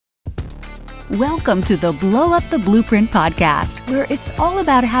Welcome to the Blow Up the Blueprint podcast, where it's all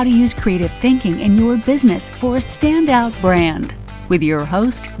about how to use creative thinking in your business for a standout brand. With your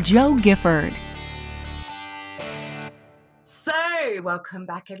host, Jo Gifford. So, welcome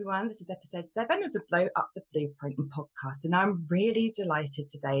back, everyone. This is episode 7 of the Blow Up the Blueprint podcast, and I'm really delighted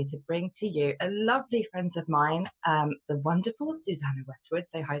today to bring to you a lovely friend of mine, the wonderful Susanna Westwood.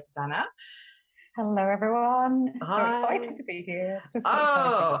 Say hi, Susanna. Hello, everyone. Hi. So excited to be here.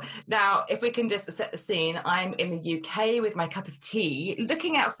 Now, if we can just set the scene, I'm in the UK with my cup of tea,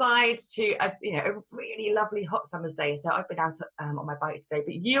 looking outside to a really lovely hot summer's day. So I've been out on my bike today,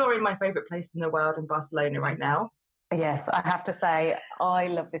 but you're in my favourite place in the world, in Barcelona right now. Yes, I have to say, I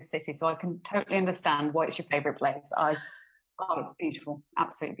love this city, so I can totally understand why it's your favourite place. It's beautiful,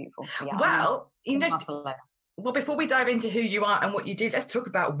 absolutely beautiful. So, yeah, Barcelona. Well, before we dive into who you are and what you do, let's talk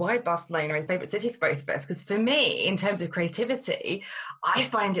about why Barcelona is favourite city for both of us. Because for me, in terms of creativity, I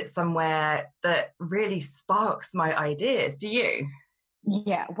find it somewhere that really sparks my ideas. Do you?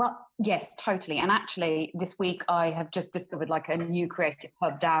 Yeah, well, yes, totally. And actually, this week I have just discovered like a new creative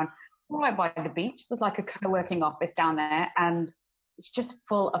hub down right by the beach. There's like a co-working office down there, and it's just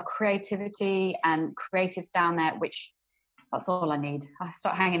full of creativity and creatives down there, which that's all I need. I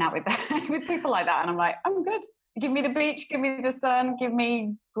start hanging out with with people like that, and I'm like, I'm good. Give me the beach, give me the sun, give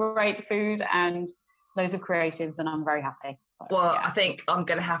me great food and loads of creatives, and I'm very happy. So, well, yeah. I think I'm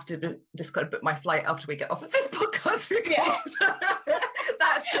going to have to just got to book my flight after we get off of this podcast record. Yeah.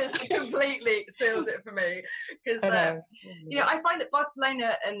 That's just completely seals it for me, because I find that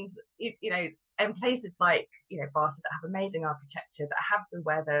Barcelona and places like Barca that have amazing architecture, that have the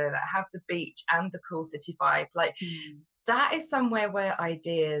weather, that have the beach and the cool city vibe, that is somewhere where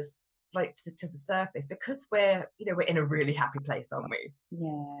ideas float to the surface, because we're in a really happy place, aren't we?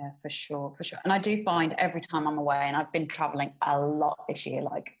 Yeah, for sure. And I do find every time I'm away, and I've been traveling a lot this year,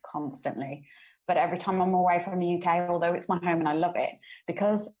 like constantly, but every time I'm away from the UK, although it's my home and I love it,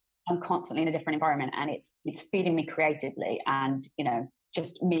 because I'm constantly in a different environment, and it's feeding me creatively, and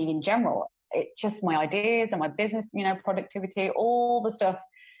just me in general. It's just my ideas and my business, productivity, all the stuff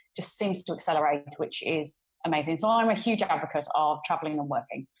just seems to accelerate, which is amazing. So I'm a huge advocate of traveling and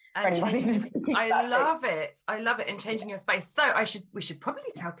working. I love it. And changing your space. So we should probably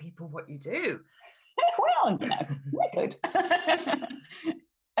tell people what you do. Well, we could.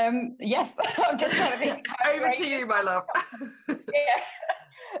 Yes, I'm just trying to think. Over to you, my love.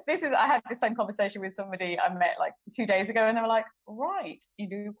 Yeah. I had the same conversation with somebody I met like 2 days ago, and they were like, right, you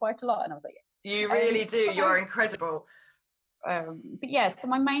do quite a lot. And I was like, you really do. You're incredible. But yeah, so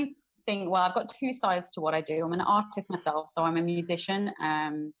my main thing, well, I've got two sides to what I do. I'm an artist myself, so I'm a musician,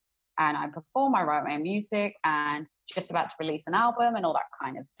 and I perform, I write my own music, and just about to release an album and all that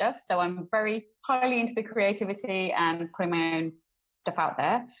kind of stuff. So I'm very highly into the creativity and putting my own stuff out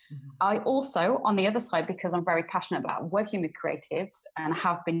there. Mm-hmm. I also, on the other side, because I'm very passionate about working with creatives and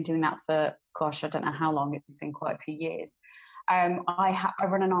have been doing that for, I don't know how long, it's been quite a few years. I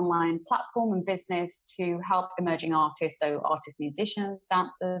run an online platform and business to help emerging artists, so artists, musicians,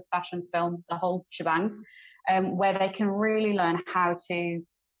 dancers, fashion, film, the whole shebang, where they can really learn how to,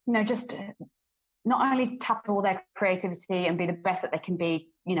 just not only tap all their creativity and be the best that they can be,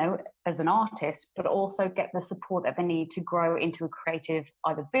 as an artist, but also get the support that they need to grow into a creative,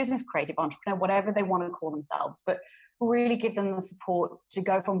 either business, creative entrepreneur, whatever they want to call themselves, but really give them the support to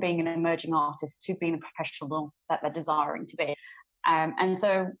go from being an emerging artist to being a professional that they're desiring to be. And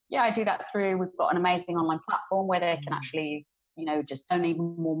so, I do that we've got an amazing online platform where they can actually, just donate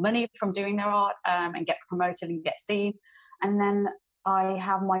more money from doing their art, and get promoted and get seen. And then I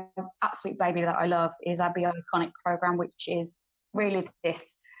have my absolute baby that I love is our Be Iconic program, which is really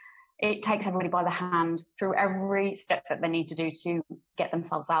it takes everybody by the hand through every step that they need to do to get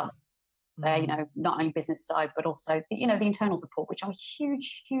themselves out there, not only business side, but also, the internal support, which I'm a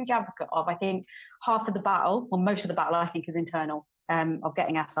huge, huge advocate of. I think half of the battle, or most of the battle, I think, is internal, of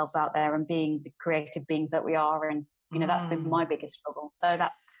getting ourselves out there and being the creative beings that we are. And, that's been my biggest struggle. So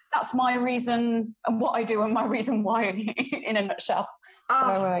that's my reason and what I do and my reason why in a nutshell.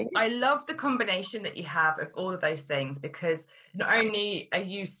 I love the combination that you have of all of those things, because not only are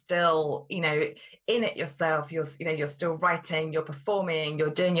you still, in it yourself, you're still writing, you're performing, you're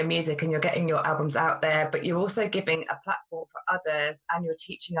doing your music and you're getting your albums out there, but you're also giving a platform for others, and you're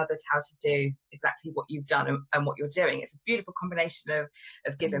teaching others how to do exactly what you've done and what you're doing. It's a beautiful combination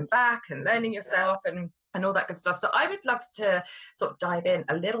of giving back and learning yourself and all that good stuff. So I would love to sort of dive in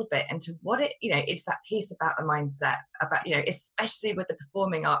a little bit into what into that piece about the mindset, about, especially with the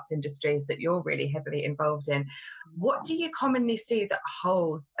performing arts industries that you're really heavily involved in. What do you commonly see that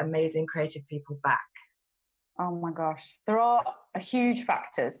holds amazing creative people back? Oh my gosh, there are huge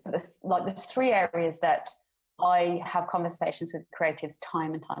factors, but there's three areas that I have conversations with creatives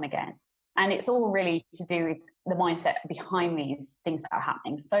time and time again, and it's all really to do with the mindset behind these things that are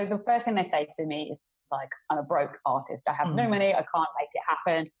happening. So the first thing they say to me is like, I'm a broke artist. I have no money. I can't make it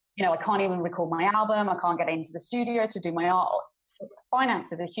happen. I can't even record my album. I can't get into the studio to do my art. So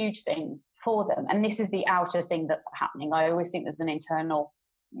finance is a huge thing for them. And this is the outer thing that's happening. I always think there's an internal,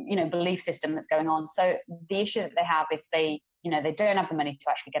 belief system that's going on. So the issue that they have is they don't have the money to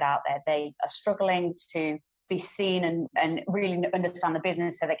actually get out there. They are struggling to be seen and really understand the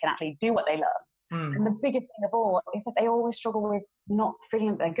business so they can actually do what they love. And the biggest thing of all is that they always struggle with not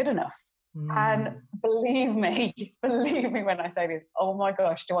feeling that they're good enough. And believe me when I say this, oh my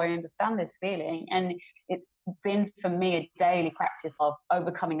gosh, do I understand this feeling? And it's been for me a daily practice of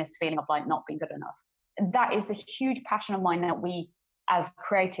overcoming this feeling of like not being good enough. That is a huge passion of mine, that we as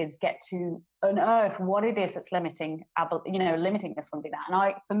creatives get to unearth what it is that's limiting us from doing that.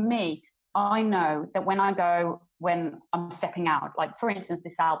 And I know that when I'm stepping out, like for instance,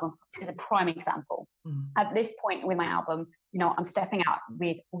 this album is a prime example. At this point with my album, I'm stepping out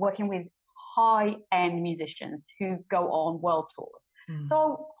with working with high-end musicians who go on world tours.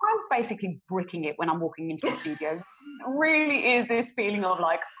 So I'm basically bricking it when I'm walking into the studio. It really is this feeling of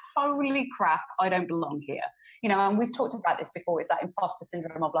like, holy crap, I don't belong here. And we've talked about this before. It's that imposter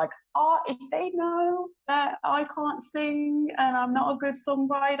syndrome of like, if they know that I can't sing and I'm not a good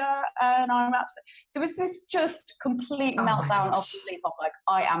songwriter and I'm upset. There was this just complete meltdown of belief of like,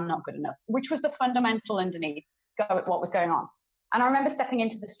 I am not good enough, which was the fundamental underneath what was going on. And I remember stepping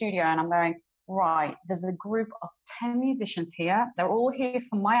into the studio and I'm going, right, there's a group of 10 musicians here. They're all here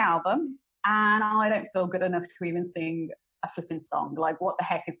for my album and I don't feel good enough to even sing a flipping song. Like, what the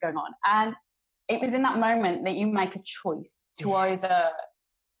heck is going on? And it was in that moment that you make a choice to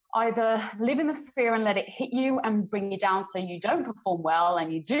either live in the fear and let it hit you and bring you down so you don't perform well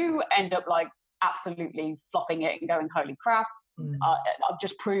and you do end up like absolutely flopping it and going, holy crap, I've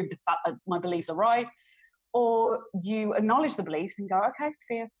just proved the fact that my beliefs are right. Or you acknowledge the beliefs and go, okay,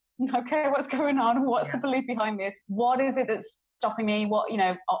 fear, okay, what's going on? What's the belief behind this? What is it that's stopping me? What,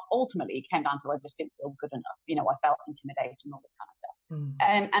 ultimately it came down to I just didn't feel good enough. I felt intimidated and all this kind of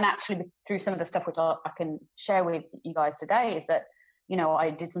stuff. And actually through some of the stuff which I can share with you guys today is that, I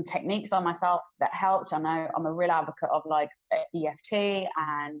did some techniques on myself that helped. I know I'm a real advocate of like EFT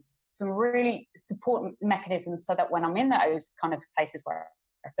and some really support mechanisms so that when I'm in those kind of places where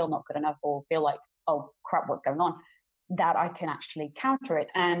I feel not good enough or feel like, oh crap, what's going on, that I can actually counter it.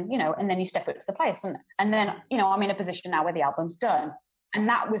 And, and then you step up to the place. And then, I'm in a position now where the album's done. And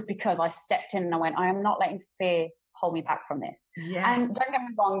that was because I stepped in and I went, I am not letting fear hold me back from this. Yes. And don't get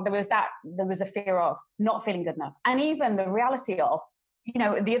me wrong, there was a fear of not feeling good enough. And even the reality of, the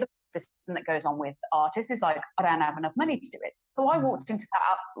other system that goes on with artists is like, I don't have enough money to do it. So I walked into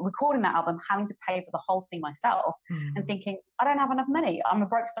that, recording that album, having to pay for the whole thing myself and thinking, I don't have enough money. I'm a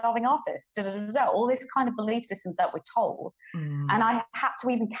broke, starving artist. All this kind of belief systems that we're told. And I had to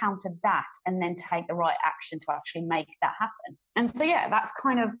even counter that and then take the right action to actually make that happen. And so, that's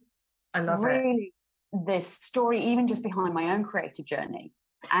kind of really this story, even just behind my own creative journey.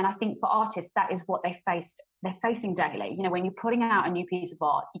 And I think for artists, that is what they're facing daily. When you're putting out a new piece of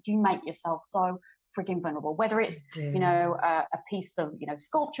art, you make yourself so freaking vulnerable, whether it's, a piece of,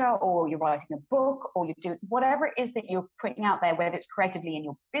 sculpture, or you're writing a book, or you're doing whatever it is that you're putting out there, whether it's creatively in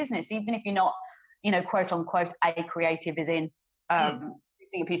your business, even if you're not, quote unquote, a creative is in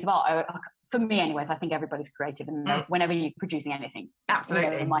producing a piece of art. For me anyways, I think everybody's creative, and whenever you're producing anything,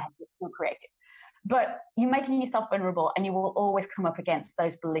 absolutely, in my head, you're creative. But you're making yourself vulnerable, and you will always come up against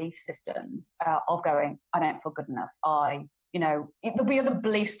those belief systems of going, I don't feel good enough. There'll be other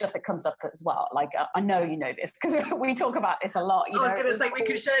belief stuff that comes up as well. Like, I know you know this because we talk about this a lot. I was going to say, we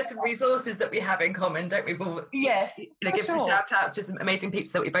can share some resources that we have in common, don't we? Well, yes. Give some shout outs to some amazing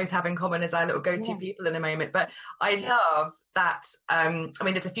people that we both have in common as our little go-to people in a moment. But I love that.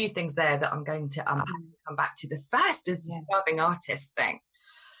 There's a few things there that I'm going to come back to. The first is the starving artist thing.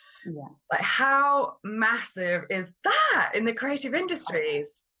 Yeah. Like, how massive is that in the creative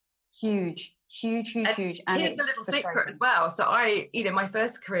industries? Huge. And here's a little secret as well. So my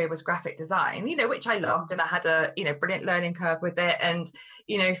first career was graphic design, which I loved, and I had a, brilliant learning curve with it. And,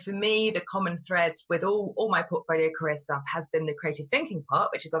 for me, the common thread with all my portfolio career stuff has been the creative thinking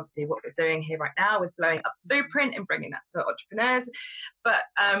part, which is obviously what we're doing here right now with blowing up Blueprint and bringing that to entrepreneurs. But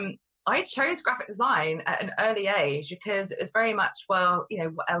I chose graphic design at an early age because it was very much, well, you know,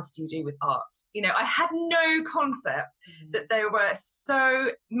 what else do you do with art? You know, I had no concept that there were so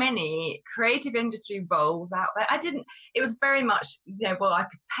many creative industry roles out there. It was very much, you know, well, I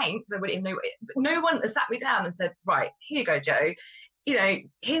could paint, so I wouldn't even know. But no one sat me down and said, right, here you go, Jo. You know,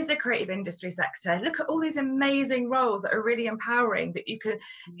 here's the creative industry sector. Look at all these amazing roles that are really empowering that you can,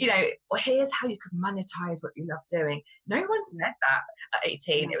 you know, well, here's how you can monetize what you love doing. No one said that at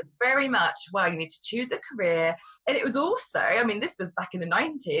 18. It was very much, well, you need to choose a career. And it was also, I mean, this was back in the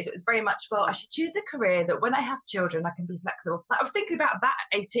 90s. It was very much, well, I should choose a career that when I have children, I can be flexible. I was thinking about that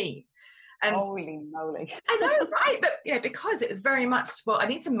at 18. And holy moly. I know, right? But yeah, because it was very much, well, I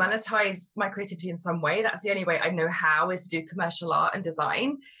need to monetize my creativity in some way. That's the only way I know how, is to do commercial art and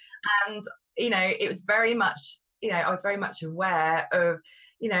design. And, you know, it was very much, you know, I was very much aware of,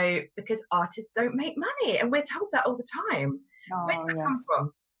 you know, because artists don't make money. And we're told that all the time. Where does that come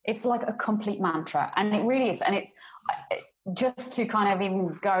from? It's like a complete mantra. And it really is. And it's just to kind of even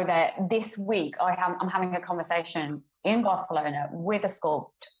go there, this week I'm having a conversation in Barcelona with a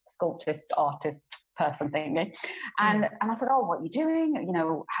sculptist, artist person thingy. And I said, oh, what are you doing? You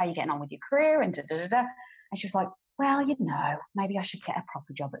know, how are you getting on with your career? And And she was like, well, you know, maybe I should get a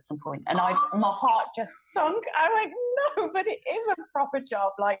proper job at some point. And my heart just sunk. I'm like, no, but it is a proper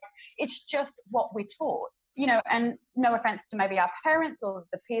job. Like, it's just what we're taught, you know, and no offense to maybe our parents or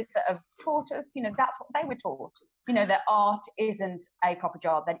the peers that have taught us, you know, that's what they were taught, you know, that art isn't a proper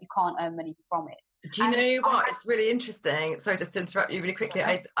job, that you can't earn money from it. Do you know what? It's really interesting. Sorry, just to interrupt you really quickly.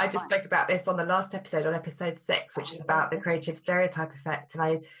 I just spoke about this on the last episode, on episode 6, which is about the creative stereotype effect. And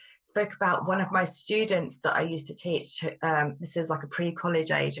I spoke about one of my students that I used to teach. This is like a pre-college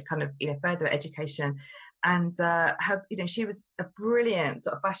age, a kind of, you know, further education. And her, you know, she was a brilliant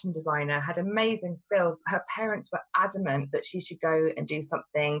sort of fashion designer, had amazing skills. Her parents were adamant that she should go and do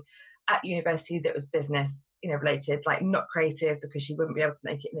something at university that was business, you know, related, like not creative, because she wouldn't be able to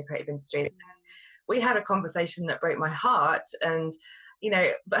make it in the creative industries. We had a conversation that broke my heart, and, you know,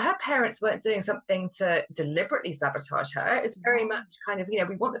 but her parents weren't doing something to deliberately sabotage her. It's very much kind of, you know,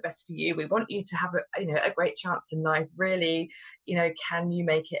 we want the best for you. We want you to have a, you know, a great chance in life. Really, you know, can you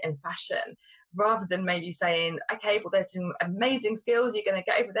make it in fashion? Rather than maybe saying, okay, well, there's some amazing skills you're going to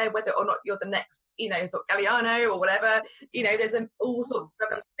get over there, whether or not you're the next, you know, sort of Galliano or whatever, you know, there's all sorts of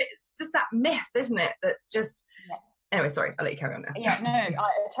stuff. It's just that myth, isn't it? That's just... Yeah. Anyway, sorry, I'll let you carry on now. Yeah, no, I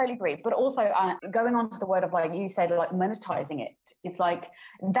totally agree. But also going on to the word of, like you said, like monetizing it. It's like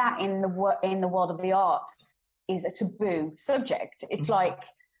that in the world of the arts is a taboo subject. It's like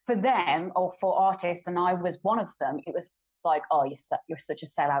for them, or for artists, and I was one of them, it was like, oh, you're such a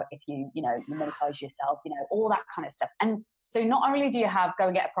sellout if you monetize yourself, you know, all that kind of stuff. And so not only do you have go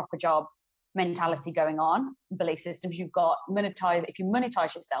and get a proper job mentality going on, belief systems, you've got if you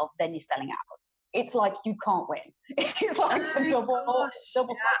monetize yourself, then you're selling out. It's like you can't win. It's like the double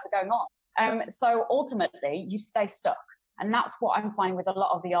cycle going on. So ultimately, you stay stuck, and that's what I'm finding with a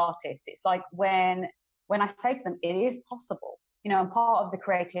lot of the artists. It's like when I say to them, it is possible, you know, and part of the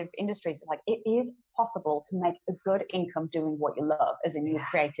creative industries, like it is possible to make a good income doing what you love, as in your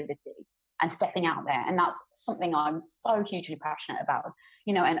creativity, and stepping out there. And that's something I'm so hugely passionate about,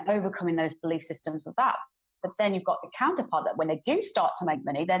 you know, and overcoming those belief systems of that. But then you've got the counterpart that when they do start to make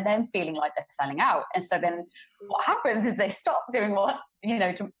money, then they're feeling like they're selling out. And so then what happens is they stop doing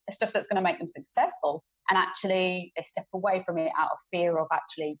stuff that's going to make them successful. And actually they step away from it out of fear of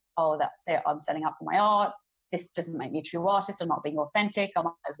actually, oh, that's it, I'm selling out for my art. This doesn't make me a true artist. I'm not being authentic. I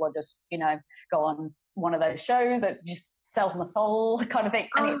might as well just, you know, go on one of those shows that just sell my soul kind of thing.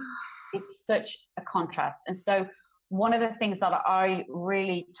 And it's such a contrast. And so one of the things that I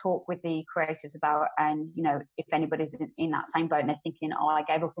really talk with the creatives about, and, you know, if anybody's in that same boat and they're thinking, oh, I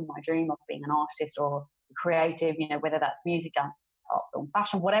gave up on my dream of being an artist or creative, you know, whether that's music, dance, art, film,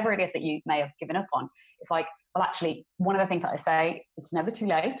 fashion, whatever it is that you may have given up on, it's like, well, actually, one of the things that I say, it's never too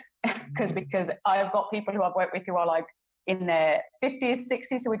late, because I've got people who I've worked with who are like in their 50s,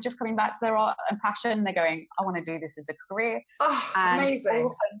 60s, who are just coming back to their art and passion. They're going, I want to do this as a career. Oh, and amazing.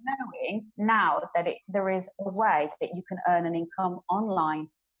 Also knowing now that there is a way that you can earn an income online,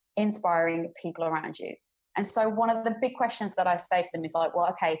 inspiring people around you. And so one of the big questions that I say to them is like, well,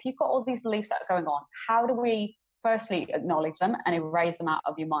 okay, if you've got all these beliefs that are going on, how do we firstly acknowledge them and erase them out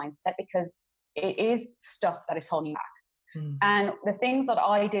of your mindset? Because it is stuff that is holding you back. And the things that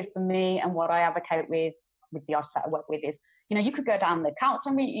I did for me and what I advocate with the artists that I work with is, you know, you could go down the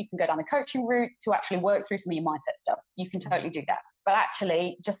counseling route, you can go down the coaching route to actually work through some of your mindset stuff. You can totally do that. But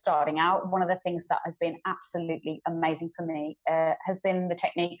actually, just starting out, one of the things that has been absolutely amazing for me has been the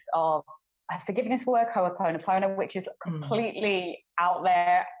techniques of forgiveness work, Ho'oponopono, which is completely out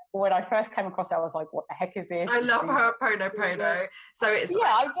there. when I first came across it, I was like, what the heck is this? I love her Ho'oponopono. So it's,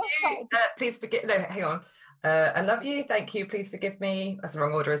 I love you, please forgive, no, hang on. I love you, thank you, please forgive me. That's the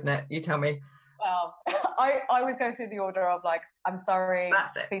wrong order, isn't it? You tell me. Well, I always go through the order of like, I'm sorry,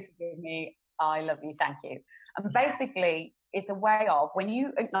 that's it. Please forgive me, I love you, thank you. And basically, it's a way of, when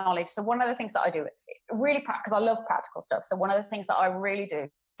you acknowledge, so one of the things that I do, really, because I love practical stuff, so one of the things that I really do,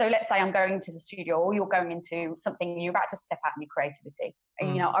 so let's say I'm going to the studio or you're going into something, you're about to step out in your creativity.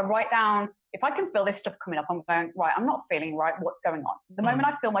 And, you know, I write down, if I can feel this stuff coming up, I'm going, right, I'm not feeling right, what's going on? The moment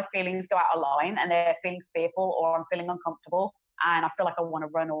I feel my feelings go out of line and they're feeling fearful or I'm feeling uncomfortable and I feel like I want to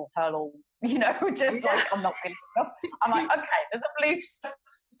run or hurl or, you know, just like I'm not feeling enough, I'm like, okay, there's a belief stuff.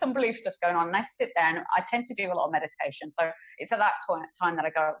 Some belief stuff's going on, and I sit there and I tend to do a lot of meditation. So it's at that time that I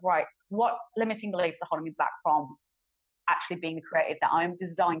go, right, what limiting beliefs are holding me back from actually being the creative that I'm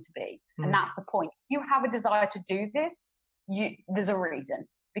designed to be? And that's the point. If you have a desire to do this, there's a reason,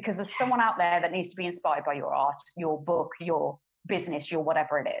 because there's someone out there that needs to be inspired by your art, your book, your business, your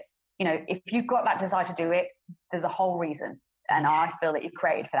whatever it is. You know, if you've got that desire to do it, there's a whole reason. And I feel that you're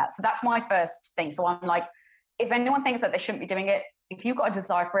created for that. So that's my first thing. So I'm like, if anyone thinks that they shouldn't be doing it, if you've got a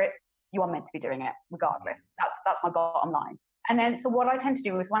desire for it, you are meant to be doing it regardless. That's my bottom line. And then, so what I tend to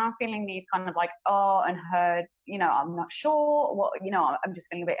do is when I'm feeling these kind of like, oh, unheard, you know, I'm not sure what, you know, I'm just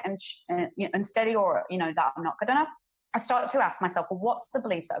feeling a bit unsteady or, you know, that I'm not good enough. I start to ask myself, well, what's the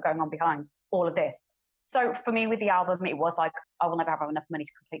beliefs that are going on behind all of this? So for me with the album, it was like, I will never have enough money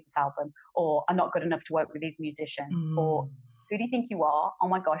to complete this album, or I'm not good enough to work with these musicians, or who do you think you are? Oh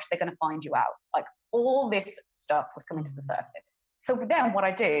my gosh, they're going to find you out. Like all this stuff was coming to the surface. So then what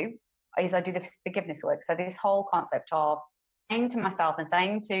I do is I do the forgiveness work. So this whole concept of saying to myself and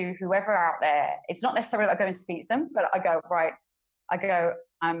saying to whoever out there, it's not necessarily that I go and speak to them, but I go, right,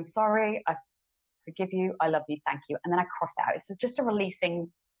 I'm sorry, I forgive you, I love you, thank you. And then I cross out. It's just a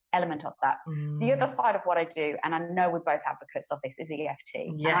releasing element of that. The other side of what I do, and I know we're both advocates of this, is EFT.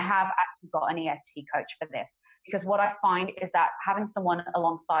 Yes. And I have actually got an EFT coach for this, because what I find is that having someone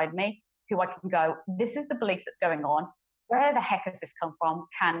alongside me who I can go, this is the belief that's going on. Where the heck has this come from?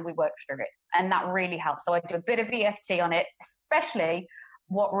 Can we work through it? And that really helps. So I do a bit of EFT on it, especially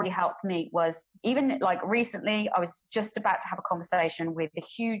what really helped me was even like recently, I was just about to have a conversation with a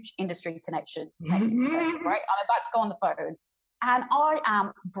huge industry connected person, right? I'm about to go on the phone and I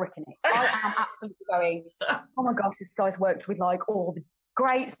am bricking it. I am absolutely going, oh my gosh, this guy's worked with like all the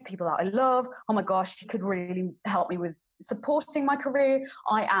greats, people that I love. Oh my gosh, he could really help me with supporting my career.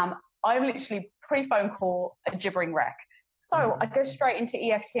 I'm literally pre-phone call a gibbering wreck. So I go straight into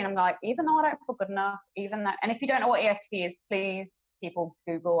EFT and I'm like, even though I don't feel good enough, even that, and if you don't know what EFT is, please, people,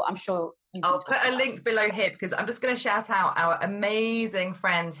 Google. I'm sure I'll put a link below here, because I'm just going to shout out our amazing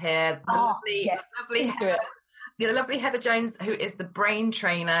friend here, the lovely Heather Jones, who is the brain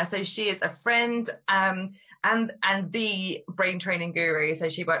trainer. So she is a friend and the brain training guru. So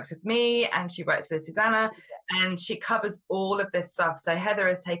she works with me and she works with Susanna and she covers all of this stuff. So Heather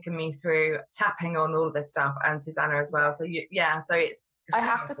has taken me through tapping on all of this stuff, and Susanna as well. So so it's, I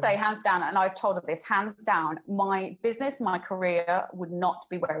have to say, hands down, and I've told her this, hands down, my business, my career would not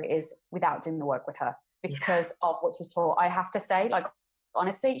be where it is without doing the work with her, because of what she's taught. I have to say, like,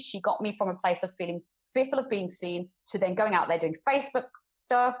 honestly, she got me from a place of feeling fearful of being seen to then going out there doing Facebook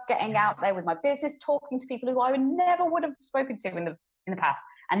stuff, getting out there with my business, talking to people who I would have spoken to in the past.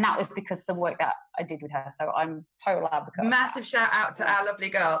 And that was because of the work that I did with her. So I'm total advocate. Massive shout out to our lovely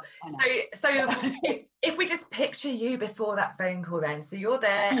girl. So if we just picture you before that phone call then, so you're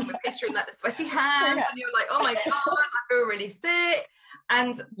there and we're picturing like the sweaty hands and you're like, oh my God, I feel really sick.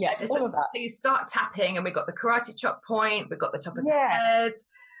 And all of that. So you start tapping and we've got the karate chop point, we've got the top of the head,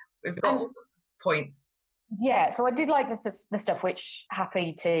 we've got all sorts of points. Yeah, so I did like the stuff, which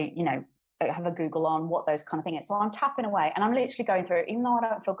happy to, you know, have a Google on what those kind of things. So I'm tapping away and I'm literally going through it, even though I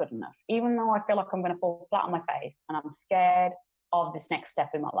don't feel good enough, even though I feel like I'm going to fall flat on my face and I'm scared of this next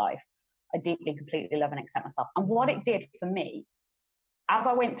step in my life. I deeply, completely love and accept myself. And what it did for me, as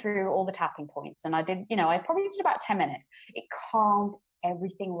I went through all the tapping points, and I did, you know, I probably did about 10 minutes, it calmed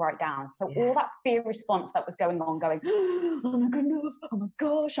everything right down. So all that fear response that was going on, going, oh, I'm not good enough, oh my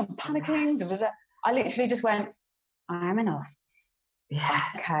gosh, I'm panicking. I literally just went, I am enough.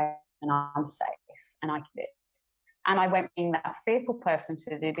 Okay. And I'm safe and I can do this. And I went being that fearful person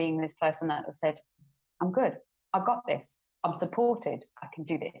to being this person that said, I'm good. I've got this. I'm supported. I can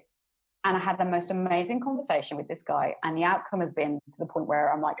do this. And I had the most amazing conversation with this guy. And the outcome has been to the point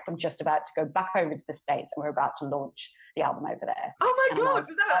where I'm like, I'm just about to go back over to the States and we're about to launch the album over there. Oh my God,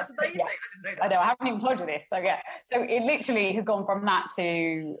 that's amazing. Yeah. I didn't know that. I know, I haven't even told you this. So yeah. So it literally has gone from that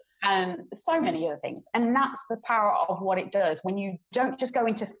to and so many other things. And that's the power of what it does when you don't just go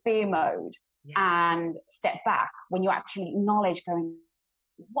into fear mode and step back, when you actually acknowledge going,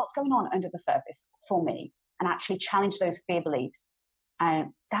 what's going on under the surface for me, and actually challenge those fear beliefs.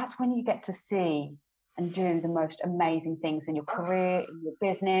 And that's when you get to see and do the most amazing things in your career, in your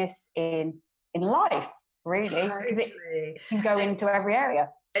business, in life, really, because it can go into every area.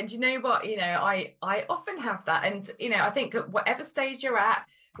 And you know what, I often have that. And, I think at whatever stage you're at,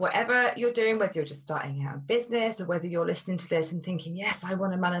 whatever you're doing, whether you're just starting out in business or whether you're listening to this and thinking, yes, I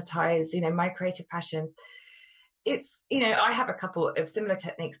want to monetize, my creative passions. It's, I have a couple of similar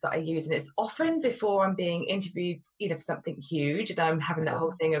techniques that I use, and it's often before I'm being interviewed, for something huge, and I'm having that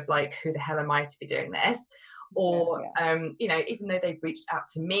whole thing of like, who the hell am I to be doing this? Or, even though they've reached out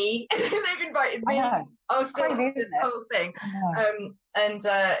to me, they've invited me, I'll still do this whole thing.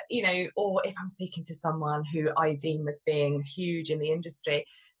 Or if I'm speaking to someone who I deem as being huge in the industry,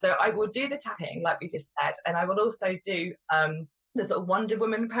 so I will do the tapping, like we just said, and I will also do the sort of Wonder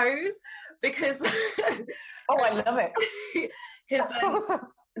Woman pose, because I love it.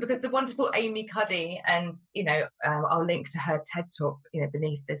 Because the wonderful Amy Cuddy, and I'll link to her TED talk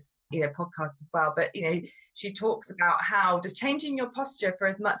beneath this podcast as well, but she talks about how just changing your posture for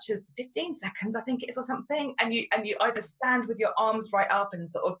as much as 15 seconds, I think it is, or something, and you either stand with your arms right up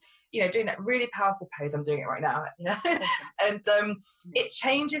and sort of doing that really powerful pose. I'm doing it right now, and it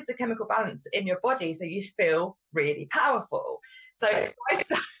changes the chemical balance in your body, so you feel really powerful. So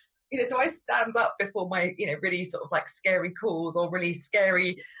I stand up before my, really sort of like scary calls or really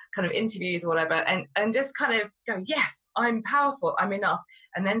scary kind of interviews or whatever, and just kind of go, yes, I'm powerful, I'm enough,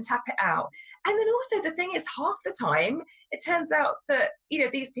 and then tap it out. And then also the thing is, half the time, it turns out that,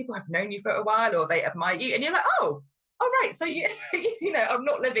 these people have known you for a while, or they admire you, and you're like, oh, all right, so I'm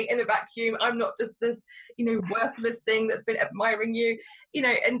not living in a vacuum. I'm not just this, worthless thing that's been admiring you,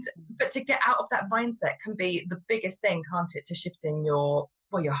 but to get out of that mindset can be the biggest thing, can't it, to shifting your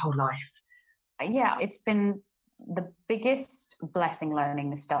whole life. Yeah, it's been the biggest blessing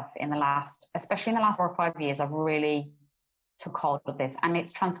learning this stuff especially in the last 4 or 5 years. I've really took hold of this, and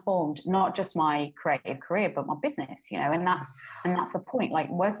it's transformed not just my creative career, but my business, and that's the point.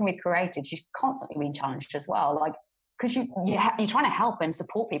 Like, working with creatives, you're constantly being challenged as well, like, because you're trying to help and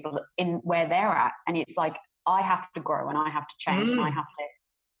support people in where they're at, and it's like, I have to grow and I have to change and I have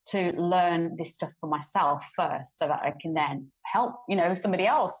to learn this stuff for myself first, so that I can then help somebody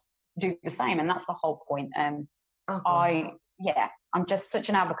else do the same. And that's the whole point. I'm just such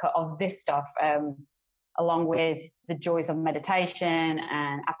an advocate of this stuff, along with the joys of meditation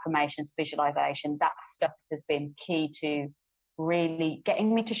and affirmations, visualization. That stuff has been key to really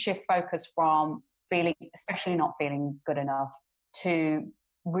getting me to shift focus from especially not feeling good enough, to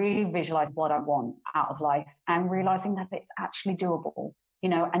really visualize what I want out of life, and realizing that it's actually doable,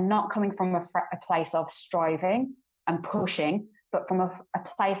 and not coming from a place of striving and pushing, but from a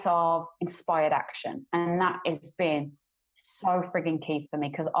place of inspired action. And that has been so frigging key for me,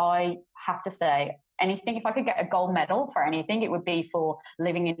 because I have to say, if I could get a gold medal for anything, it would be for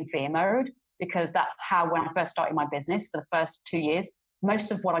living in fear mode, because that's how, when I first started my business for the first 2 years,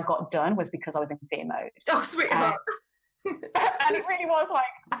 most of what I got done was because I was in fear mode. Oh, sweetheart. And it really was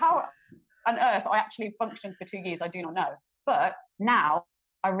like, how on earth I actually functioned for 2 years, I do not know. But now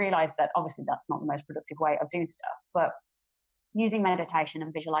I realize that obviously that's not the most productive way of doing stuff, but using meditation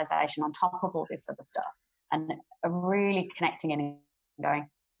and visualization on top of all this other stuff, and really connecting in and going,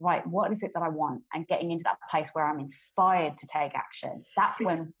 right, what is it that I want? And getting into that place where I'm inspired to take action. That's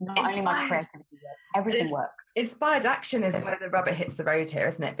when not only my creativity works, everything works. Inspired action is where the rubber hits the road here,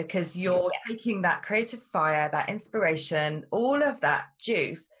 isn't it? Because you're taking that creative fire, that inspiration, all of that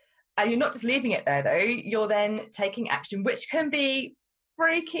juice, and you're not just leaving it there, though. You're then taking action, which can be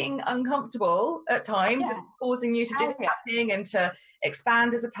freaking uncomfortable at times, and causing you to do something and to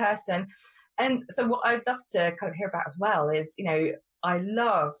expand as a person. And so what I'd love to kind of hear about as well is, I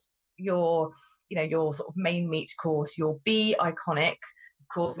love your sort of main meat course, your Be Iconic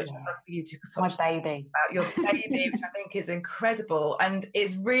course, which I'd love for you to talk about your baby, which I think is incredible and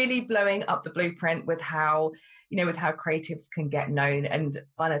is really blowing up the blueprint with how creatives can get known and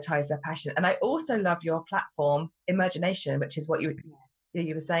monetize their passion. And I also love your platform, Imagination, which is what you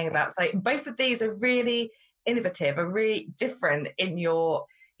were saying about. So both of these are really innovative, are really different in your,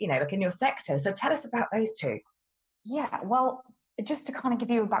 in your sector. So tell us about those two. Yeah, well, just to kind of give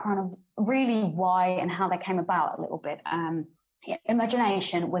you a background of really why and how they came about a little bit.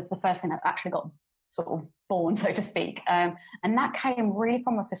 Imagination was the first thing that actually got sort of born, so to speak. And that came really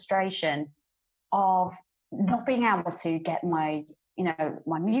from a frustration of not being able to get my, you know,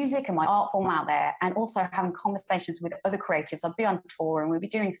 my music and my art form out there, and also having conversations with other creatives. I'd be on tour and we'd be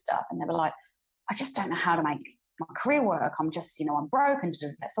doing stuff, and they were like, I just don't know how to make my career work. I'm just, you know, I'm broke. And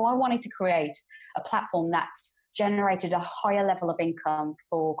so I wanted to create a platform that generated a higher level of income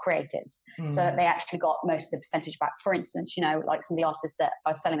for creatives, so that they actually got most of the percentage back. For instance, you know, like some of the artists that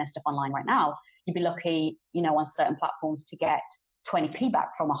are selling their stuff online right now, you'd be lucky, you know, on certain platforms to get 20p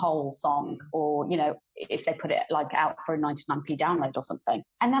back from a whole song, or, you know, if they put it like out for a 99p download or something.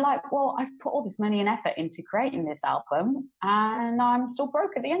 And they're like, well, I've put all this money and effort into creating this album and I'm still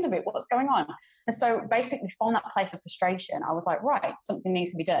broke at the end of it. What's going on? And so basically from that place of frustration, I was like, right, something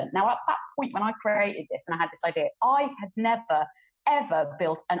needs to be done. Now, at that point when I created this and I had this idea, I had never, ever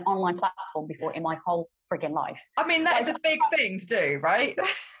built an online platform before in my whole frigging life. I mean, that is a big thing to do, right?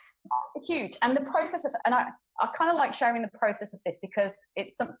 Huge. And the process of, and I kind of like sharing the process of this, because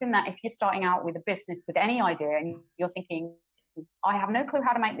it's something that if you're starting out with a business with any idea and you're thinking, I have no clue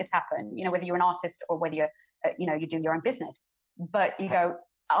how to make this happen, you know, whether you're an artist or whether you're, you know, you're doing your own business, but you go,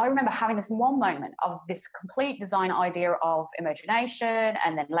 I remember having this one moment of this complete design idea of Imagination,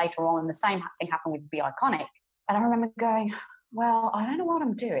 and then later on the same thing happened with Be Iconic. And I remember going, well, I don't know what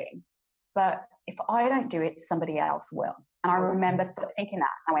I'm doing, but if I don't do it, somebody else will. And I remember thinking that.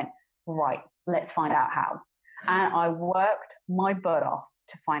 I went, right, let's find out how. And I worked my butt off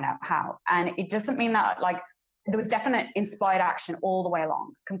to find out how. And it doesn't mean that, like, there was definite inspired action all the way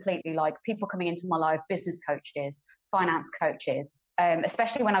along, completely, like people coming into my life, business coaches, finance coaches,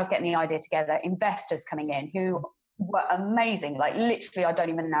 especially when I was getting the idea together, investors coming in who were amazing. Like literally, I don't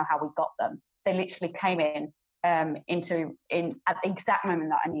even know how we got them. They literally came in at the exact moment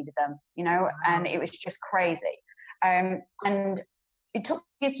that I needed them, you know, and it was just crazy. And it took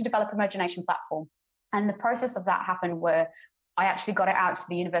years to develop Imagination platform. And the process of that happened where I actually got it out to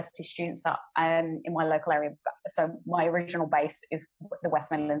the university students that in my local area. So my original base is the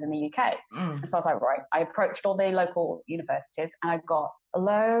West Midlands in the UK. And so I was like, right, I approached all the local universities and I got a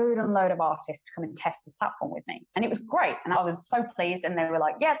load of artists to come and test this platform with me. And it was great. And I was so pleased. And they were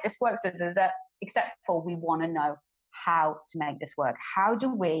like, yeah, this works, except for we want to know how to make this work. How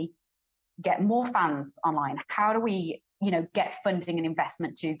do we get more fans online? How do we, you know, get funding and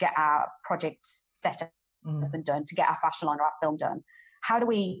investment to get our projects set up and done, to get our fashion line or our film done? How do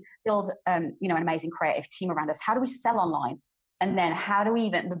we build, you know, an amazing creative team around us? How do we sell online? And then how do we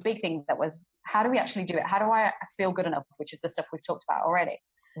even, the big thing that was, how do we actually do it? How do I feel good enough, which is the stuff we've talked about already.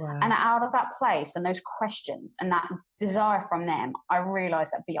 Wow. And out of that place and those questions and that desire from them, I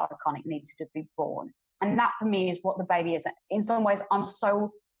realized that Be Iconic needed to be born. And that for me is what the baby is. In some ways, I'm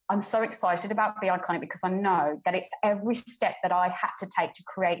so excited about Be Iconic because I know that it's every step that I had to take to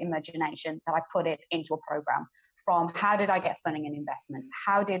create Imagination that I put it into a program. From how did I get funding and investment?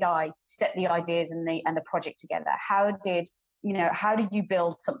 How did I set the ideas and the project together? How do you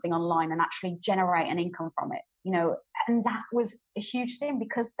build something online and actually generate an income from it? You know, and that was a huge thing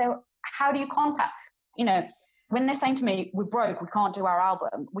because how do you contact, you know, when they're saying to me, we're broke, we can't do our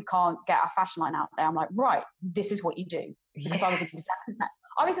album, we can't get our fashion line out there. I'm like, right, this is what you do. Because yes.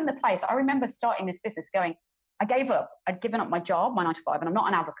 I was in the place. I remember starting this business going, I gave up. I'd given up my job, my 9 to 5, and I'm not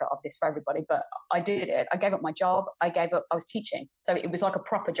an advocate of this for everybody, but I did it. I gave up my job. I was teaching. So it was like a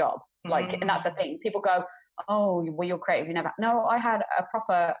proper job. Like, and that's the thing. People go, oh, well, you're creative. You never. No, I had a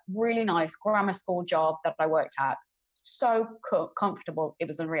proper, really nice grammar school job that I worked at. So comfortable. It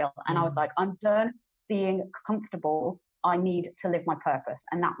was unreal. And I was like, I'm done being comfortable. I need to live my purpose.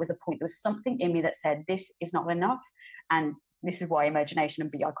 And that was the point. There was something in me that said, this is not enough. And this is why Imagination and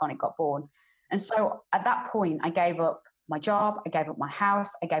Be Iconic got born. And so at that point, I gave up my job. I gave up my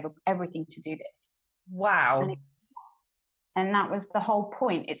house. I gave up everything to do this. Wow. And that was the whole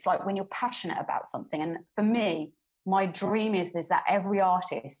point. It's like when you're passionate about something. And for me, my dream is that every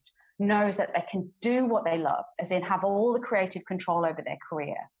artist knows that they can do what they love, as in have all the creative control over their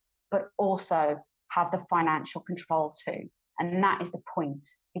career, but also have the financial control too. And that is the point.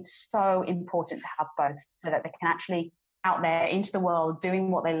 It's so important to have both so that they can actually out there into the world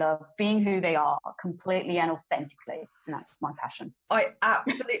doing what they love, being who they are completely and authentically. And that's my passion. I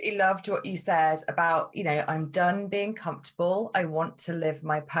absolutely loved what you said about, you know, I'm done being comfortable. I want to live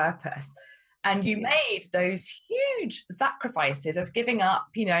my purpose. And you made those huge sacrifices of giving up,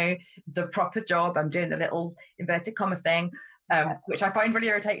 you know, the proper job. I'm doing the little inverted comma thing, which I find really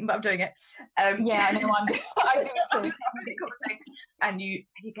irritating, but I'm doing it. I know I do it too. And you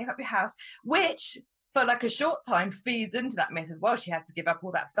gave up your house, which for like a short time feeds into that myth of, well, she had to give up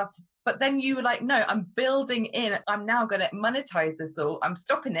all that stuff. But then you were like, no, I'm building in. I'm now going to monetize this all. I'm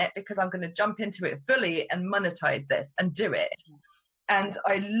stopping it because I'm going to jump into it fully and monetize this and do it. And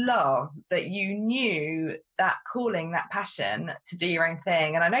I love that you knew that calling, that passion to do your own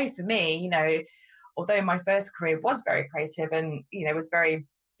thing. And I know for me, you know, although my first career was very creative and, you know, was very,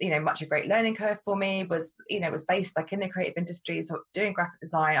 you know, much a great learning curve for me, was, you know, was based like in the creative industry, so doing graphic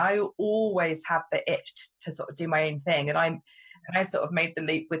design, I always had the itch to sort of do my own thing. And I sort of made the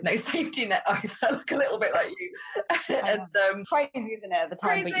leap with no safety net either, like a little bit like you. And crazy, isn't it, at the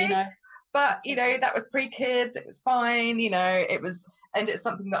time? crazy. But, you know. But, you know, that was pre-kids. It was fine, you know, it was, and it's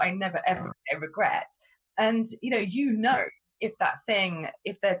something that I never, ever regret. And, you know, if that thing,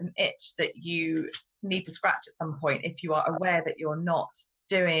 if there's an itch that you need to scratch at some point, if you are aware that you're not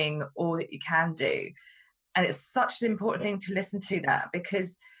doing all that you can do. And it's such an important thing to listen to that,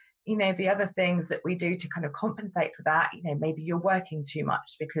 because you know, the other things that we do to kind of compensate for that, you know, maybe you're working too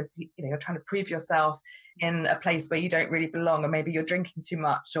much because, you know, you're trying to prove yourself in a place where you don't really belong, or maybe you're drinking too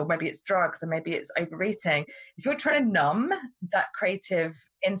much, or maybe it's drugs, or maybe it's overeating. If you're trying to numb that creative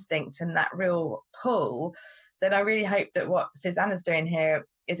instinct and that real pull, then I really hope that what Susanna's doing here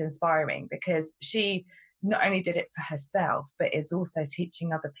is inspiring, because she not only did it for herself, but is also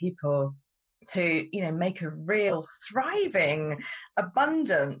teaching other people to, you know, make a real thriving,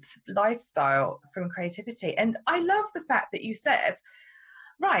 abundant lifestyle from creativity. And I love the fact that you said,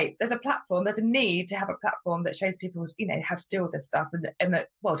 right, there's a platform, there's a need to have a platform that shows people, you know, how to do all this stuff, and that,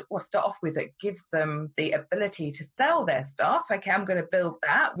 well, start off with, it gives them the ability to sell their stuff. Okay, I'm going to build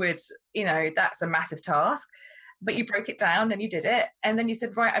that, which, you know, that's a massive task. But you broke it down and you did it. And then you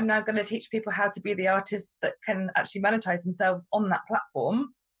said, right, I'm now going to teach people how to be the artists that can actually monetize themselves on that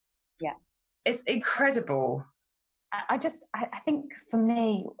platform. Yeah. It's incredible. I think for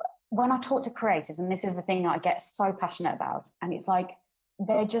me, when I talk to creatives, and this is the thing that I get so passionate about, and it's like,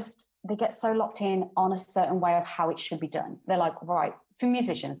 they get so locked in on a certain way of how it should be done. They're like, right, for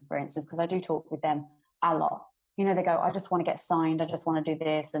musicians, for instance, because I do talk with them a lot, you know, they go, I just want to get signed. I just want to do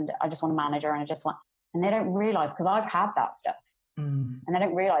this. And I just want a manager. And they don't realize, because I've had that stuff, and they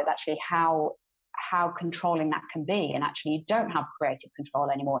don't realize actually how controlling that can be. And actually you don't have creative control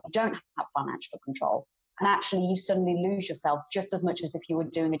anymore. You don't have financial control. And actually you suddenly lose yourself just as much as if you were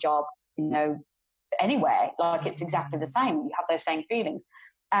doing a job, you know, anywhere. Like, it's exactly the same. You have those same feelings.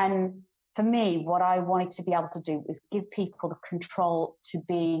 And for me, what I wanted to be able to do is give people the control to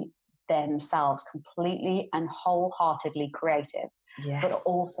be themselves, completely and wholeheartedly creative. Yes. But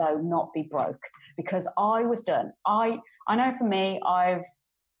also not be broke, because I was done. I know for me, I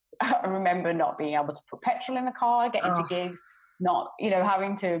remember not being able to put petrol in the car, get into gigs, not, you know,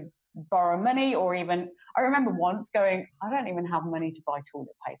 having to borrow money, or even, I remember once going, I don't even have money to buy toilet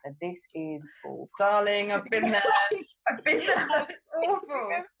paper. This is awful. Darling, I've been there. It's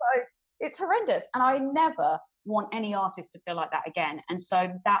awful. It's horrendous. And I never want any artist to feel like that again. And so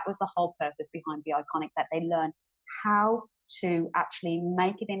that was the whole purpose behind Be Iconic, that they learn how to actually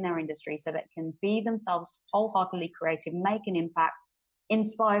make it in their industry so that can be themselves, wholeheartedly creative, make an impact,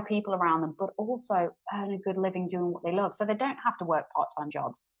 inspire people around them, but also earn a good living doing what they love. So they don't have to work part-time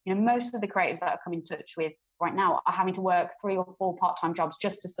jobs. You know, most of the creatives that I come in touch with right now are having to work 3 or 4 part-time jobs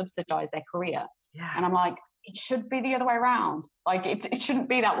just to subsidize their career. Yeah. And I'm like, it should be the other way around. Like, it shouldn't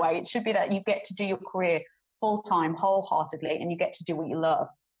be that way. It should be that you get to do your career full-time, wholeheartedly, and you get to do what you love.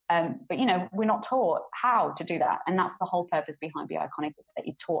 But, you know, we're not taught how to do that. And that's the whole purpose behind Be Iconic, is that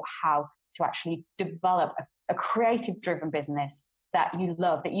you're taught how to actually develop a creative-driven business that you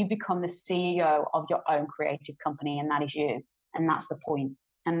love, that you become the CEO of your own creative company, and that is you. And that's the point.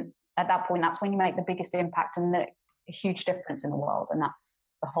 And at that point, that's when you make the biggest impact and a huge difference in the world. And that's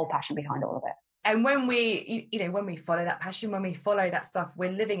the whole passion behind all of it. And when we, you know, when we follow that passion, when we follow that stuff,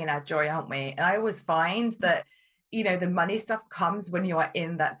 we're living in our joy, aren't we? And I always find that, you know, the money stuff comes when you are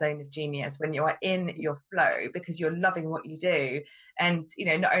in that zone of genius, when you are in your flow, because you're loving what you do. And, you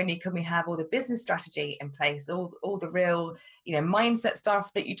know, not only can we have all the business strategy in place, all the real, you know, mindset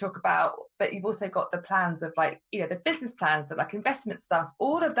stuff that you talk about, but you've also got the plans of, like, you know, the business plans, that like investment stuff,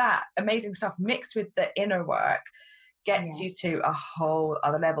 all of that amazing stuff mixed with the inner work gets you to a whole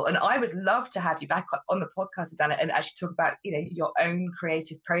other level. And I would love to have you back on the podcast, Susanna, and actually talk about, you know, your own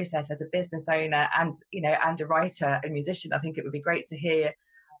creative process as a business owner and, you know, and a writer and musician. I think it would be great to hear,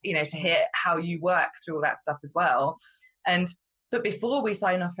 you know, to hear how you work through all that stuff as well. But before we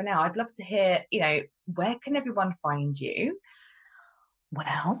sign off for now, I'd love to hear, you know, where can everyone find you?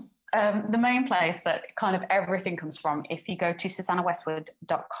 Well, the main place that kind of everything comes from, if you go to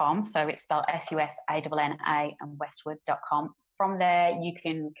susannawestwood.com, so it's spelled SUSANNA and westwood.com. From there, you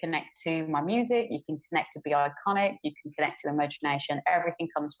can connect to my music, you can connect to Be Iconic, you can connect to Imagination. Everything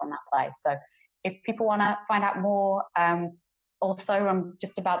comes from that place. So if people want to find out more, also, I'm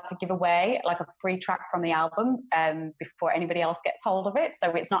just about to give away like a free track from the album before anybody else gets hold of it.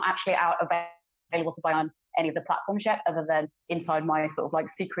 So it's not actually out available to buy on any of the platforms yet, other than inside my sort of like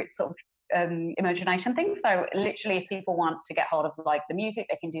secret sort of imagination thing. So literally, if people want to get hold of like the music,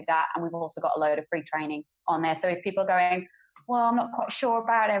 they can do that. And we've also got a load of free training on there. So if people are going, well, I'm not quite sure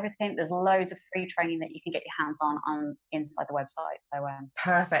about everything, there's loads of free training that you can get your hands on inside the website. So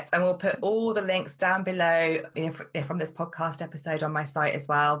perfect. And we'll put all the links down below, from this podcast episode on my site as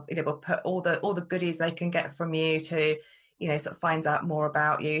well. We'll put all the goodies they can get from you to, sort of find out more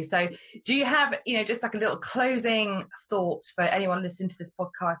about you. So do you have, just like a little closing thought for anyone listening to this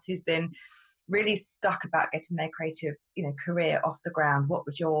podcast who's been really stuck about getting their creative, career off the ground? What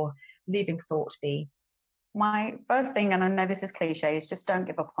would your leaving thought be? My first thing, and I know this is cliche, is just don't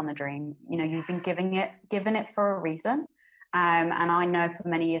give up on the dream. You've been given it for a reason. And I know for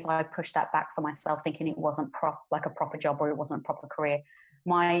many years I pushed that back for myself, thinking it wasn't like a proper job or it wasn't a proper career.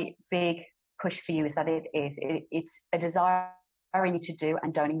 My big push for you is that it's a desire you to do,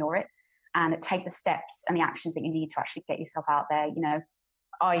 and don't ignore it, and take the steps and the actions that you need to actually get yourself out there.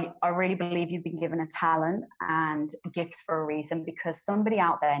 I really believe you've been given a talent and gifts for a reason, because somebody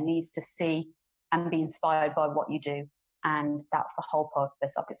out there needs to see and be inspired by what you do. And that's the whole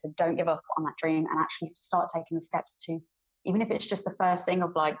purpose of it. So don't give up on that dream, and actually start taking the steps to, even if it's just the first thing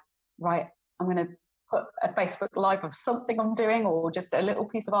of like, right, I'm going to put a Facebook Live of something I'm doing, or just a little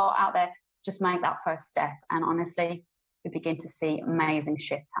piece of art out there. Just make that first step. And honestly, you begin to see amazing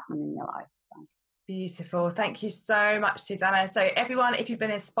shifts happening in your life. So. Beautiful. Thank you so much, Susanna. So everyone, if you've been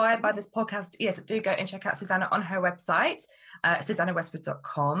inspired by this podcast, yes, do go and check out Susanna on her website,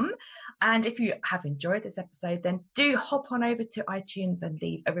 susannawestwood.com. And if you have enjoyed this episode, then do hop on over to iTunes and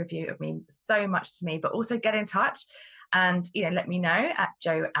leave a review. It means so much to me, but also get in touch and, let me know at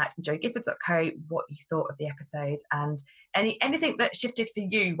joe@joegiffords.co what you thought of the episode, and anything that shifted for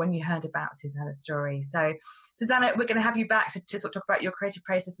you when you heard about Susanna's story. So Susanna, we're going to have you back to sort of talk about your creative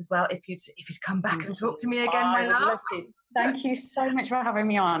process as well, if you'd come back and talk to me again, my love. Thank you so much for having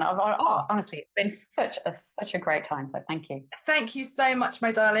me on. Honestly, it's been such a great time. So thank you. Thank you so much,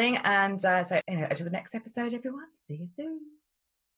 my darling. And so until the next episode, everyone, see you soon.